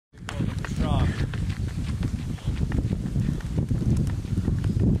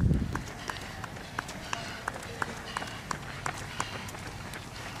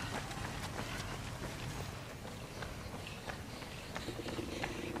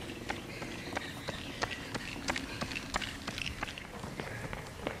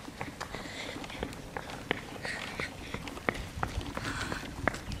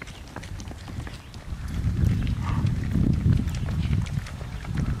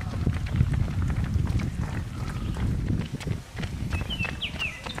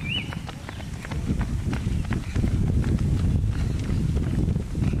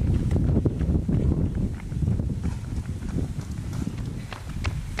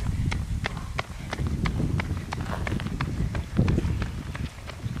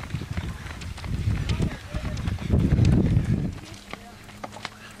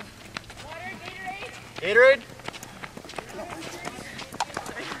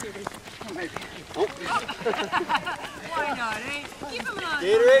Why not, eh? Keep him on.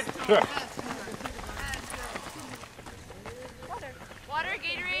 Gatorade? Sure. Water,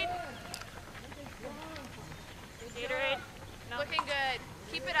 Gatorade. Gatorade. No. Looking good.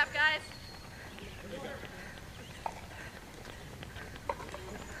 Keep it up, guys.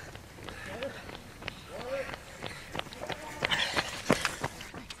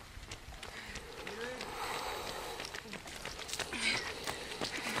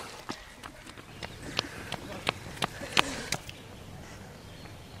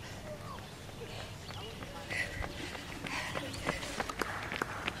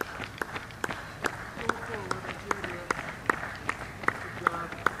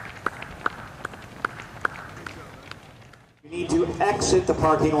 You need to exit the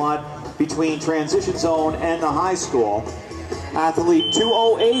parking lot between transition zone and the high school. Athlete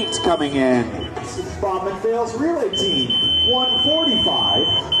 208 coming in. This is Bob McPhail's relay team. 145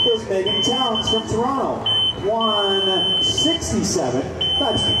 is Megan Towns from Toronto. 167,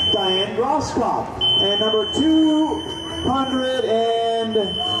 that's Diane Grosskopf. And number 200 and...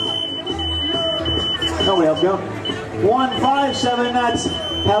 nobody else go. 157, that's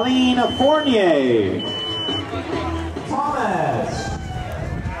Helene Fournier. Thomas,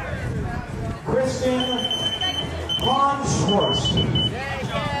 Kristen Schwartz.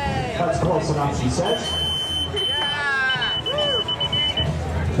 That's close enough, she says.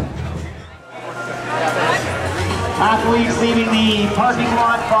 Athletes leaving the parking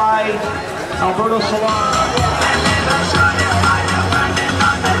lot by Alberto Solano.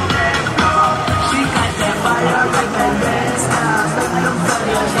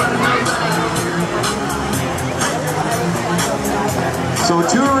 So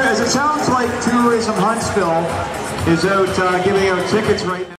as it sounds like Tourism Huntsville is out giving out tickets right now.